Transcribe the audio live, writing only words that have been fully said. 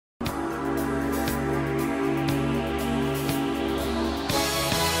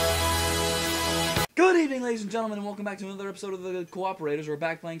Good evening, ladies and gentlemen, and welcome back to another episode of the Cooperators. We're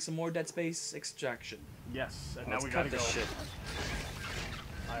back playing some more Dead Space Extraction. Yes, and now Let's we cut gotta this go. shit.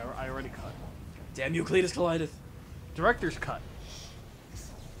 I already cut. Damn you, Cletus collideth. Director's cut.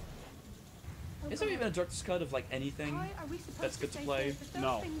 Is there even a director's cut of like anything that's good to play?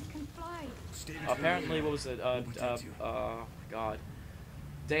 No. Apparently, what was it? God.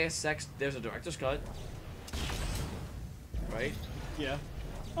 Deus Ex. There's a director's cut, right? Yeah.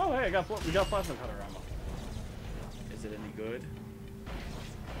 Oh, hey, we got plasma cutter ammo. Is it any good?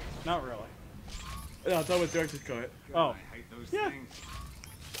 Not really. No, I thought it was director's cut. Oh. I hate those Yeah. things.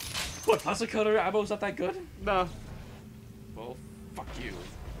 What? Plasma cutter ammo's not that good? No. Well, fuck you.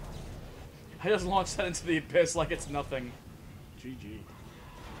 I just launched that into the abyss like it's nothing. GG.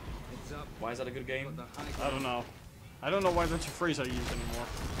 Heads up. Why is that a good game? Got the honeycomb. I don't know. I don't know why that's a phrase I use anymore.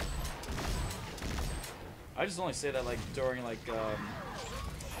 I just only say that like during like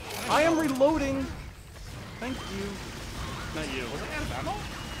I am reloading. Thank you. Not you. Was it out of ammo?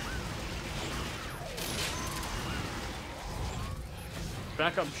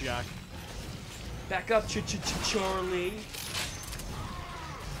 Back up, Jack. Back up, Charlie.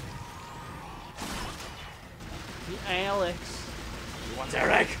 Alex. You want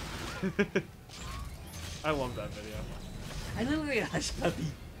Derek? I love that video. I look like a hush puppy.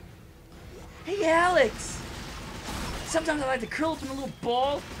 Hey, Alex. Sometimes I like to curl up in a little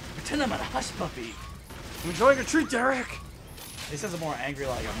ball, pretend I'm a hush puppy. I'm enjoying a treat, Derek. He says it more angry,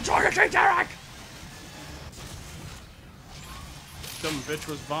 like I'm enjoying a treat, Derek. Dumb bitch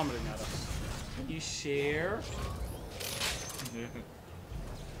was vomiting at us. Can you share?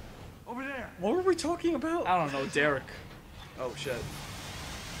 Over there. What were we talking about? I don't know, Derek. Oh shit.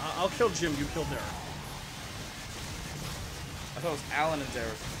 I'll kill Jim. You kill Derek. I thought it was Alan and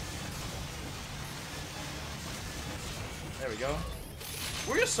Derek. There we go.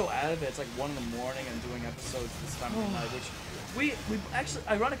 We're just so out of it. It's like 1 in the morning and doing episodes this time of the night, which we actually,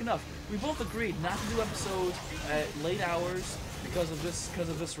 ironic enough, we both agreed not to do episodes at late hours because of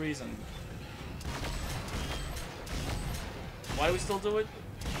this reason. Why do we still do it?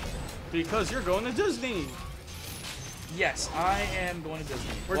 Because you're going to Disney. Yes, I am going to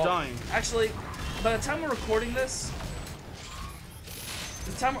Disney. We're dying. Actually, by the time we're recording this,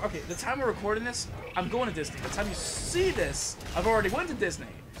 the time we're recording this, I'm going to Disney. By the time you see this, I've already went to Disney,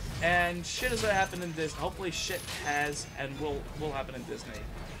 and shit has happened in Disney. Hopefully, shit has and will happen in Disney.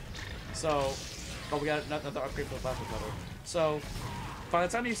 So, oh, we got another upgrade for the plasma cutter. So, by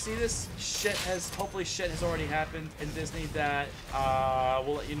the time you see this, hopefully shit has already happened in Disney that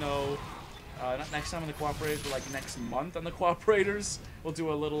we'll let you know. Not next time on the Cooperators, but like next month on the Cooperators. We'll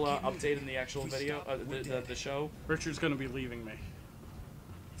do a little update in the actual video, the show. Richard's gonna be leaving me.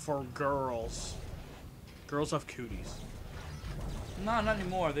 For girls. Girls have cooties. No, not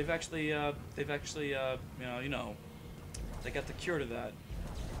anymore. They've actually, you know, they got the cure to that.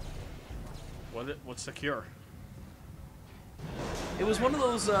 What's the cure? It was one of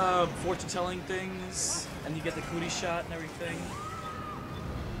those fortune-telling things, and you get the cootie shot and everything.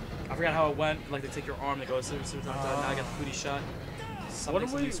 I forgot how it went. Like they take your arm, they go, now I got the cootie shot.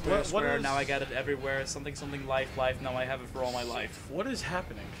 Something, square. Now I got it everywhere. Something, life. Now I have it for all my life. What is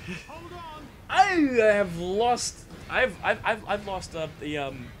happening? Hold on. I have lost. I've lost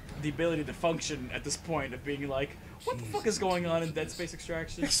the ability to function at this point of being like, what the fuck is going on in Dead Space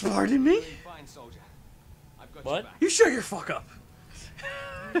Extraction? Pardon me? Doing fine, soldier. I've got What? your back. You shut your fuck up.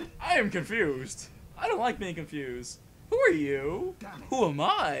 I am confused. I don't like being confused. Who are you? Damn it. Who am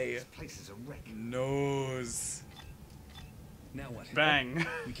I? This place is a wreck. Nose. Now what? Bang.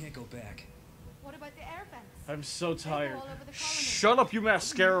 We can't go back. What about the air vents? I'm so tired. all over the colony. Shut up, you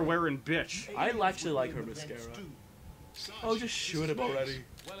mascara wearing bitch. I actually like her mascara. Oh, just shoot him already.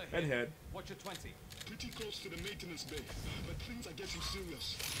 Well ahead. Head. Watch your 20. Pretty close to the maintenance bay, but things are getting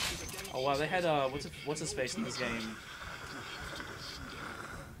serious. There's a gang of Oh wow, they had what's his face in this game?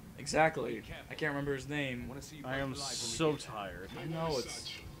 Exactly. I can't remember his name. Want to see you I both am alive when we so get there. tired. I know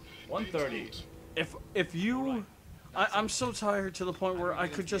it's 1:30. If you, I'm so tired to the point where I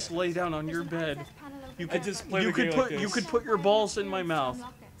could just lay down on your bed. You I just play You the game could like put you this. could put your balls in my mouth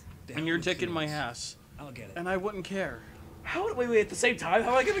The and hell your with dick in my pills. ass, I'll get it. and I wouldn't care. How? Wait, at the same time?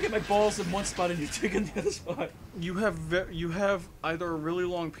 How am I gonna get my balls in one spot and you dick in the other spot? You have either a really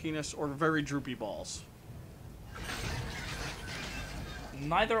long penis or very droopy balls.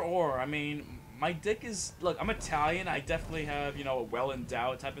 Neither or. I mean, my dick is. Look, I'm Italian. I definitely have, you know, a well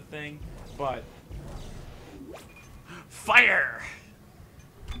endowed type of thing. But Fire!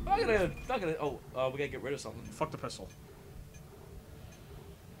 I'm not gonna. Oh, we gotta get rid of something. Fuck the pistol.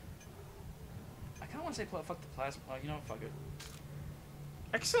 I kind of want to say fuck the plasma. You know, fuck it.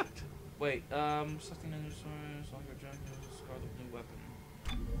 Accept. Wait, something in the source, longer jump, scar the new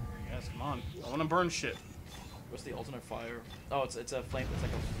weapon. Yes, come on. I want to burn shit. What's the alternate fire? Oh, it's a flame. It's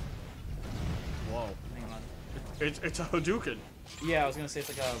like a. Whoa. Hang on. It's a Hadouken. Yeah, I was gonna say it's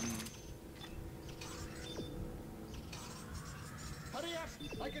like Hurry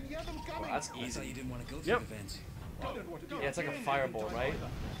up! I can hear them Well, coming. that's I thought you easy. didn't want to go through Yep. the vents. Yeah, it's like a fireball, right?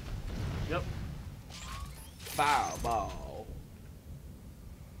 Yep. Fireball.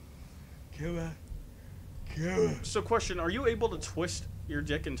 Killer. So, question: are you able to twist your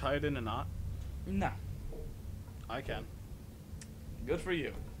dick and tie it in a knot? No. I can. Good for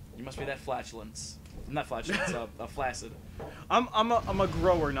you. You must be that flatulence. Not flatulence, a flaccid. I'm a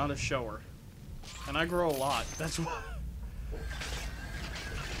grower, not a shower, and I grow a lot. That's why.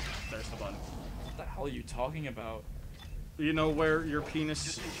 There's the button. What the hell are you talking about? You know where your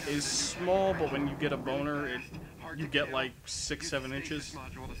penis is small, but when you get a boner, you get like 6-7 inches.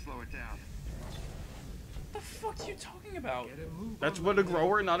 What the fuck are you talking about? That's what a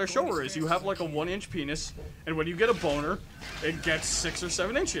grower, not a shower, is. You have like a 1-inch penis, and when you get a boner, it gets 6 or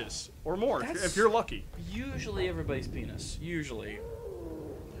 7 inches or more if you're lucky. Usually everybody's penis. Usually.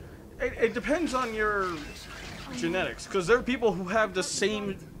 It depends on your genetics, because there are people who have the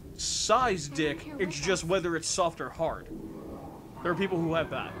same size dick. It's just whether it's soft or hard. There are people who have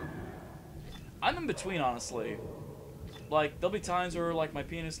that. I'm in between, honestly. Like, there'll be times where, like, my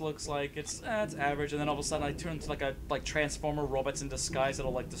penis looks like it's average, and then all of a sudden I turn into, like, a, Transformer robots in disguise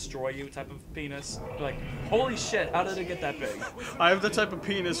that'll, like, destroy you type of penis. Like, holy shit, how did it get that big? I have the type of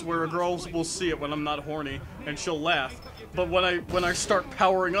penis where a girl will see it when I'm not horny, and she'll laugh. But when I start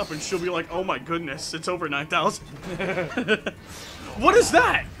powering up, and she'll be like, "Oh my goodness, it's over 9,000." What is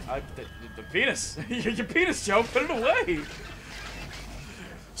that? The penis. Your penis, Joe, put it away.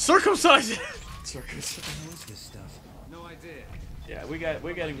 Circumcise it. Circus. What is this stuff? No idea. Yeah,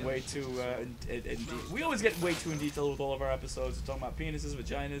 we're getting way too we always get way too in detail with all of our episodes. We're talking about penises,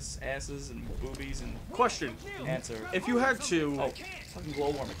 vaginas, asses, and boobies, and Question: answer. if you had to, Oh, fucking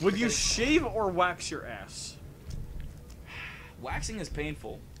glow warming. would you shave or wax your ass? Waxing is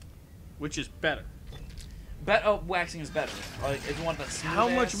painful. Which is better? Waxing is better. Like, if you want that smooth How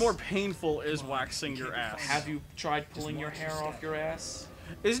much ass, more painful is waxing your ass? Have you tried pulling your hair off your ass?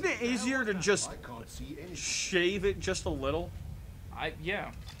 Isn't it easier to just I can't see anything. shave it just a little?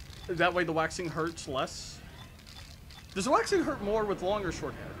 Yeah. That way the waxing hurts less? Does waxing hurt more with long or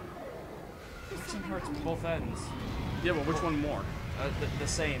short hair? Waxing hurts both ends. Yeah, but which one more? The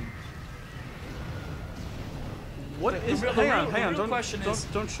same. What The is? real- Hang the on, real- hang on. the real Don't, question is-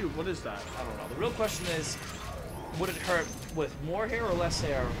 don't shoot. What is that? I don't know. The real question is, would it hurt with more hair or less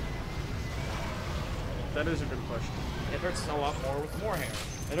hair? That is a good question. It hurts a lot more with more hair.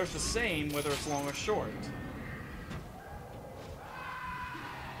 It hurts the same whether it's long or short.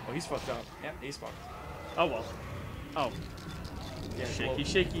 Oh, he's fucked up. Yeah, he's fucked. Oh well. Oh, Yeah, Shaky,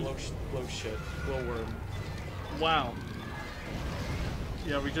 shaky. Low shit. Glowworm. wow.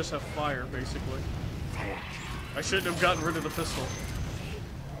 Yeah, we just have fire basically. I shouldn't have gotten rid of the pistol.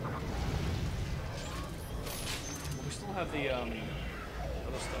 We still have the other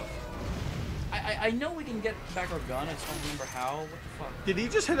stuff. I know we can get back our gun. I just don't remember how. What the fuck? Did he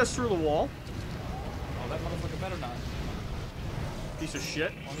just hit us through the wall? Oh, that motherfucker better not. Piece of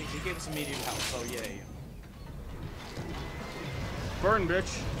shit. Well, he gave us a medium health, so yay. Burn,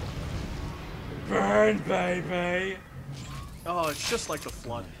 bitch. Burn, baby. Oh, it's just like the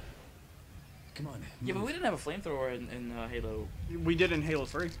flood. Come on. Yeah, but we didn't have a flamethrower in Halo. We did in Halo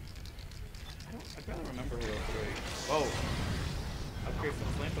 3. I barely remember Halo 3. Whoa. Upgrade for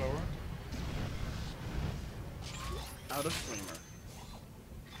the flamethrower. Out of flamer.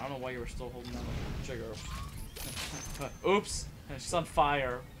 I don't know why you were still holding down the trigger. Oops. She's on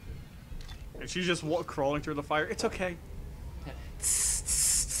fire. And she's just crawling through the fire. It's okay.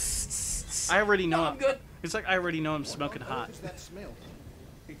 I already know. No, I'm good. It's like I already know I'm smoking hot. What is that smell?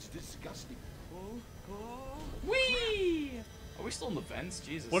 It's disgusting. Whee! Are we still in the vents?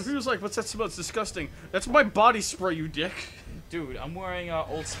 Jesus. What if he was like, "What's that smell? It's disgusting." That's my body spray, you dick. Dude, I'm wearing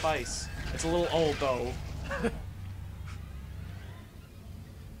Old Spice. It's a little old though.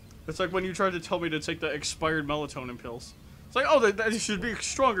 It's like when you tried to tell me to take the expired melatonin pills. It's like, oh, that should be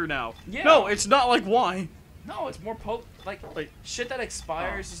stronger now. Yeah. No, it's not like wine. No, it's more potent. Like, Wait. shit that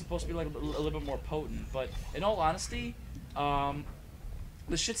expires is supposed to be like a little bit more potent. But in all honesty, the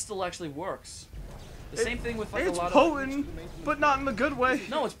shit still actually works. The same thing with like It's a lot potent, but not in the good way.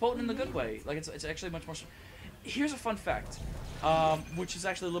 No, it's potent in the good way. Like it's actually much more. Here's a fun fact, which is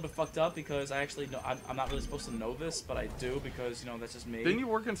actually a little bit fucked up because I actually know I'm not really supposed to know this, but I do because that's just me. Didn't you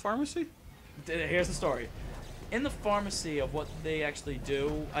work in pharmacy? Here's the story. in the pharmacy of what they actually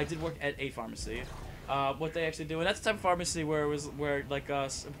do, I did work at a pharmacy. What they actually do, and that's the type of pharmacy where like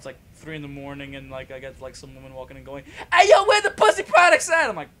it's like 3 in the morning and like I get like some woman walking and going, "Hey yo, where the pussy products at?"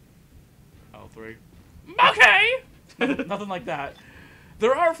 I'm like, "Oh, 3." Okay. Nothing like that.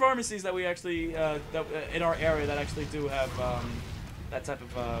 There are pharmacies that we actually in our area that actually do have that type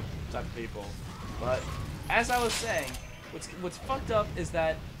of people. But as I was saying, what's fucked up is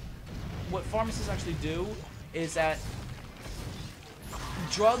that what pharmacists actually do is that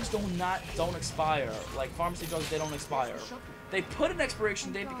drugs don't expire. Like pharmacy drugs, they don't expire. They put an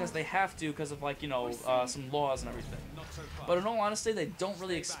expiration date because they have to, because of like, you know, some laws and everything. But in all honesty, they don't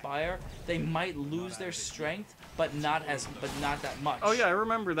really expire. They might lose their strength, but not that much. Oh yeah, I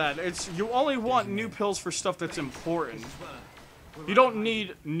remember that. It's you only want new pills for stuff that's important. You don't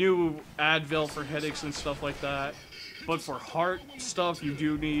need new Advil for headaches and stuff like that. But for heart stuff, you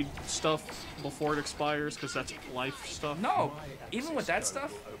do need stuff before it expires, because that's life stuff. No, even with that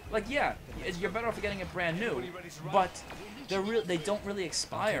stuff, like yeah, you're better off getting it brand new, but they don't really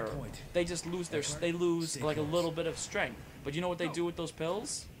expire. They just lose like a little bit of strength. But you know what they do with those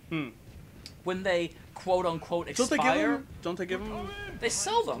pills? When they quote unquote expire, Don't they give them? they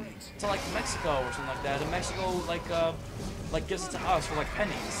sell them to like Mexico or something like that. And Mexico like gives it to us for like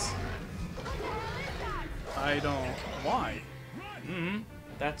pennies. I don't. Why?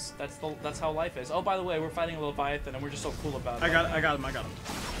 That's how life is. Oh, by the way, we're fighting a Leviathan, and we're just so cool about it. I got him. I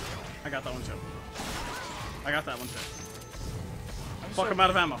got that one too. I got that one too. Fuck, I'm out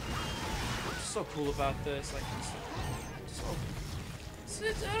of ammo. I'm just so cool about this. Like,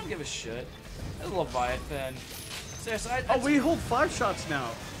 I don't give a shit. There's a Leviathan. Seriously, We hold 5 shots now.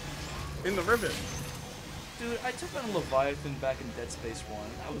 In the rivet. dude, I took on a Leviathan back in Dead Space 1.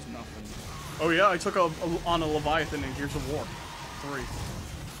 That was nothing. Oh yeah, I took on a Leviathan in Gears of War 3.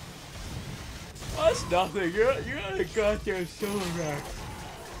 That's nothing. You're on a goddamn silverback.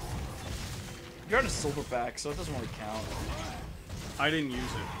 You're on a silverback, so it doesn't really count. I didn't use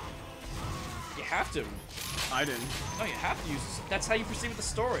it. You have to. I didn't. No, you have to use it. That's how you perceive the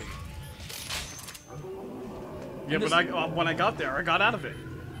story. Yeah, but when I got there, I got out of it.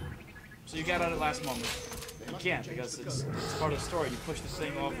 So you got out at last moment. You can't because it's part of the story. You push the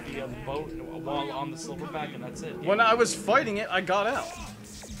thing off the boat while on the silverback, and that's it. When I was fighting it, I got out.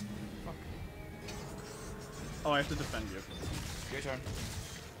 Oh, I have to defend you. Your turn.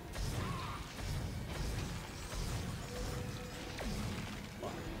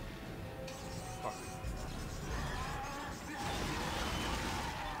 Fuck.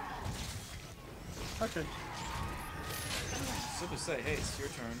 Okay. Simply say, hey, it's your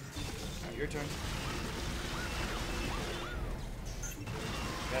turn. Alright, your turn.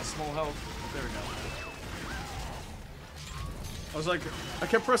 Got small health. There we go. I was like, I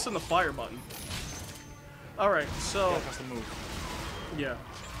kept pressing the fire button. Alright, so... Yeah, press the move. Yeah.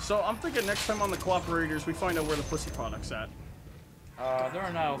 So I'm thinking next time on the Cooperators, we find out where the pussy product's at. They're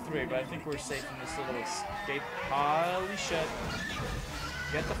on aisle 3, but I think we're safe in this little escape. Holy shit.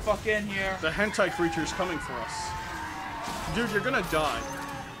 Get the fuck in here. The hentai creature's coming for us. Dude, you're gonna die.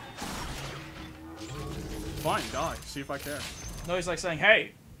 Fine, die. See if I care. No, he's like saying,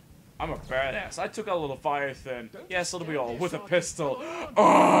 hey, I'm a badass. I took out a little Leviathan. Yes, it'll be all with a pistol.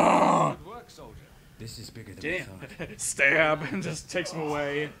 Oh! Good work, soldier. This is bigger than I Damn. thought. Stab, and just takes him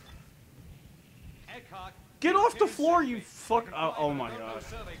away. Eckhart, Get off the floor, you fuck! Oh my god.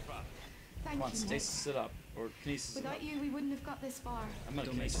 survey craft. Thank Come on, you, Stacy, Nick. sit up. Or Kinesis, sit up. Without you, we wouldn't have got this far. I'm gonna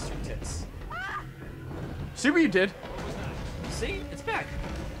Kinesis your tits. See what you did? See? It's back.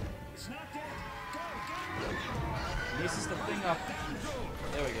 Kinesis the thing up.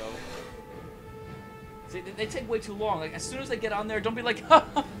 There we go. See, they take way too long. Like, as soon as they get on there, don't be like, ha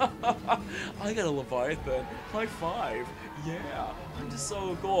ha ha ha, I got a Leviathan. High five. Yeah. I'm just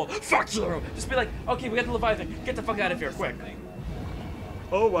so cool. Fuck you! Just be like, okay, we got the Leviathan. Get the fuck out of here, quick.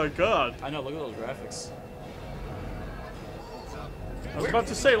 Oh my god. I know, look at those graphics. I was about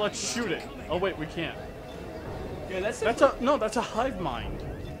to say, let's shoot it. Oh wait, we can't. Yeah, that's No, that's a hive mind.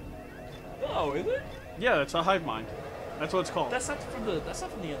 Oh, is it? Yeah, it's a hive mind. That's what it's called. That's not from the end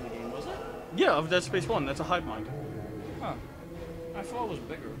of the game, was it? Yeah, of Dead Space 1, that's a hive mind. Huh. I thought it was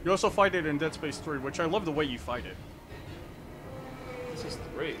bigger. You also fight it in Dead Space 3, which I love the way you fight it. This is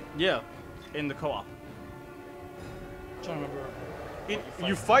 3. Yeah, in the co-op. I'm trying to remember.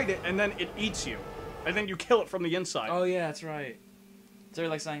 You fight it, and then it eats you. And then you kill it from the inside. Oh yeah, that's right. So you're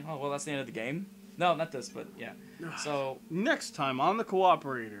like saying, oh well, that's the end of the game. No, not this, but yeah. So Next time on the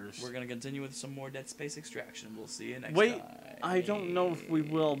Cooperators. we're gonna continue with some more Dead Space Extraction. We'll see you next Wait, time. I don't know if we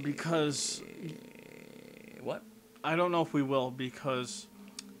will because... What? I don't know if we will because...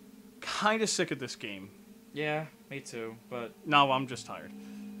 Kinda sick of this game. Yeah, me too. But No, I'm just tired.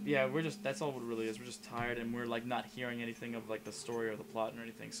 yeah, that's all it really is. We're just tired and we're like not hearing anything of like the story or the plot or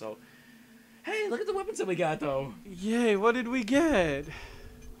anything. So, hey, look at the weapons that we got though. Yay, what did we get?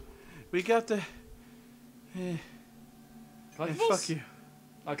 We got the... Collectibles? fuck you.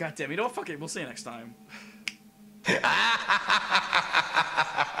 Oh goddamn! You know what? Fuck it. We'll see you next time.